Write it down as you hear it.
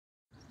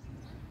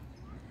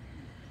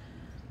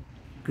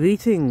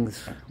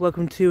Greetings,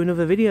 welcome to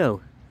another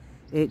video.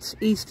 It's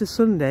Easter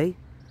Sunday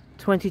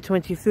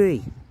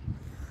 2023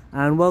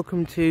 and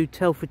welcome to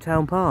Telford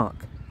Town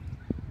Park.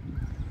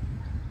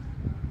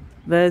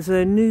 There's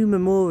a new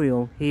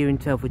memorial here in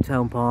Telford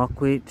Town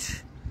Park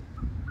which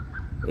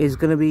is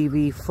going to be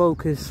the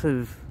focus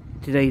of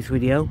today's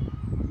video,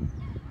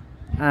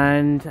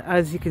 and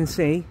as you can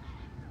see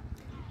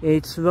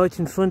it's right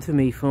in front of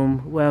me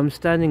from where I'm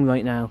standing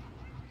right now.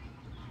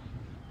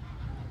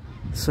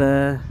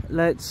 So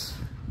let's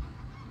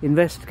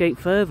investigate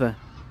further.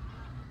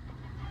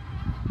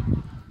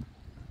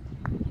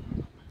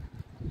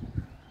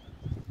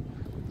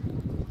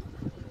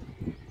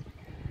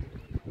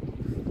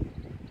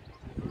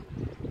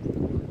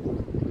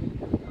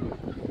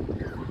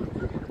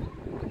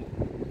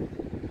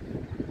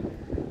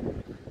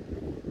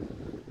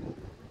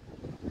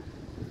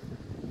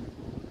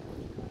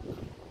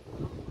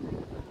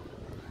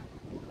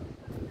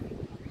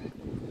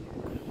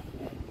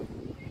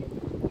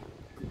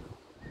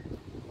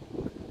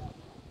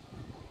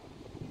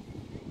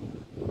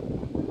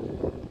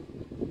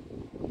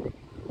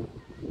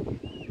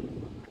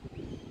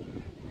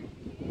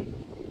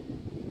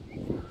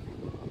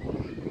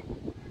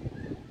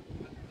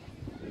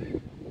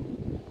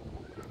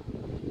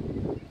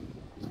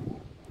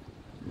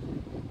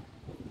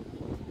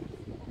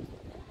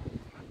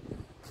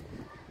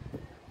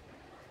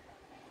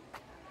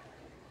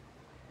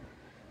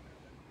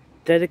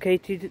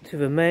 Dedicated to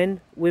the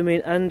men,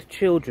 women and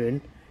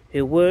children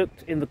who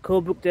worked in the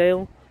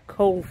Coalbrookdale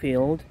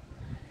coalfield,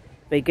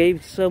 they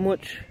gave so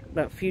much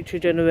that future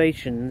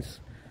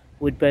generations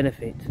would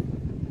benefit.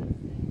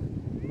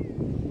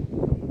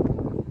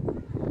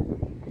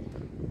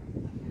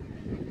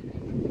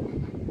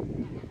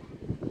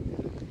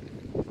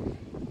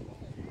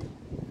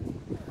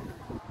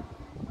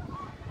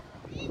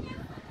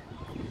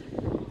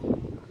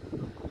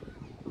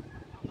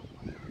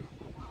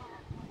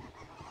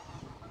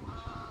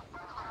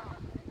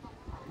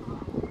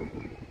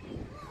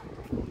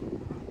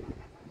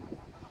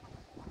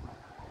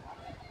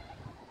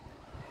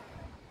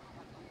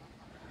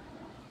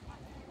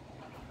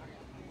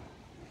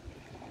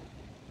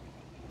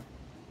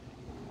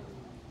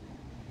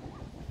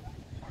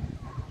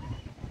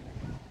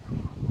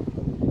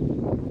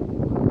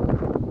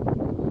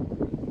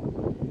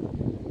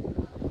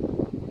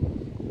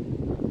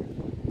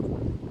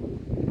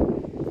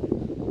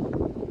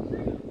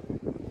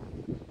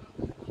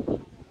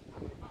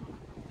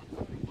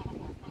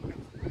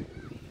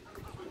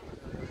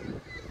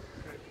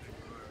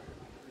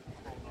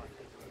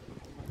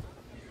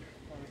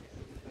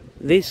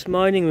 This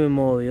mining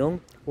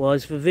memorial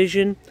was the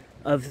vision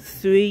of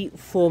three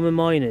former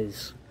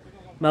miners: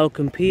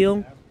 Malcolm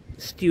Peel,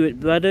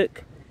 Stuart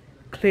Braddock,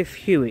 Cliff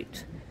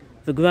Hewitt,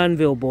 the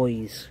Granville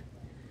Boys.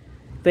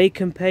 They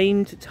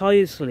campaigned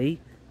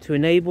tirelessly to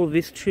enable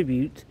this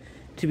tribute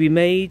to be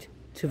made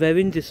to their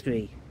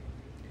industry.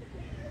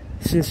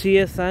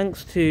 Sincere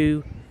thanks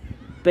to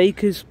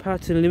Baker's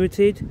Pattern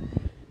Limited,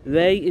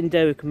 Ray and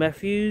Derek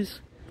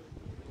Matthews,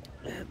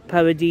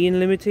 Paradean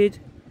Limited,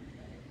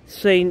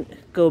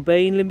 St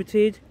Gobain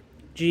Limited,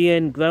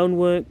 GN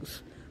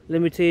Groundworks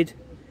Limited,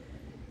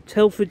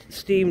 Telford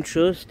Steam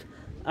Trust,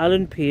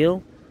 Alan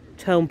Peel,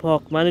 Town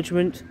Park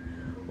Management,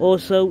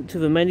 also to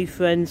the many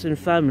friends and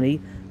family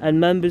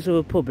and members of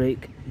the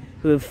public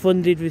who have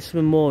funded this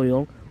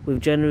memorial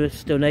with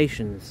generous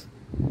donations.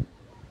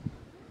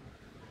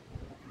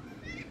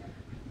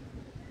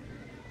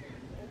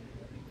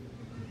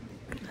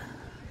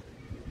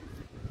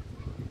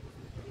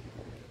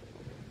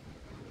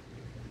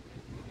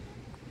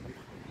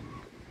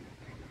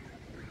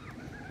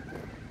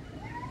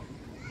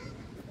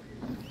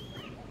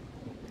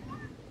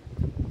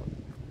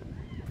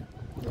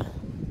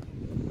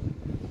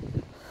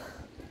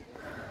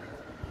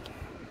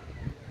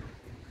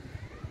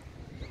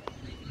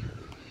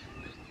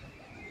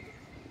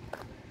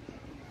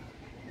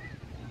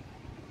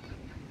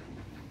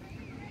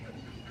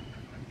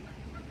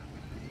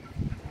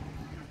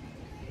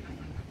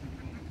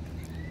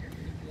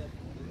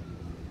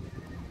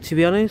 To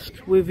be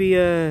honest, with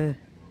the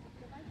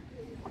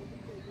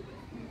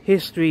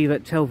history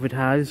that Telford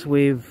has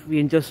with the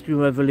Industrial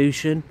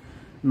Revolution,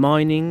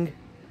 mining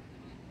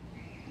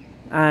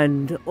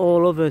and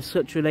all other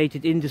such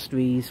related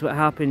industries that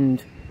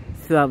happened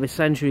throughout the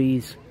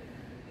centuries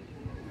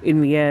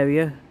in the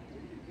area,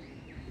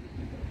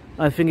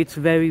 I think it's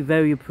very,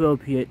 very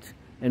appropriate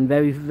and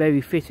very, very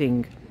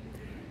fitting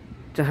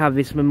to have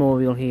this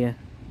memorial here.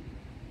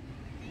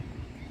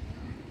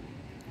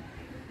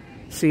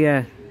 So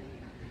yeah,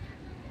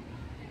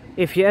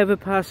 if you're ever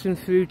passing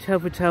through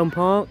Telford Town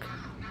Park,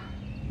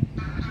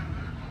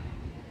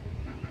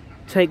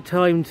 take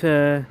time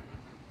to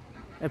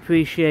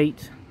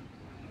appreciate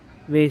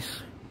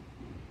this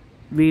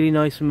really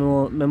nice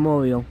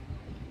memorial.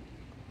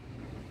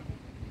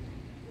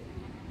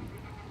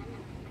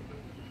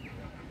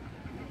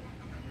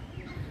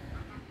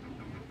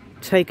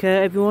 Take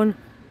care everyone,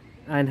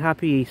 and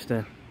happy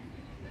Easter.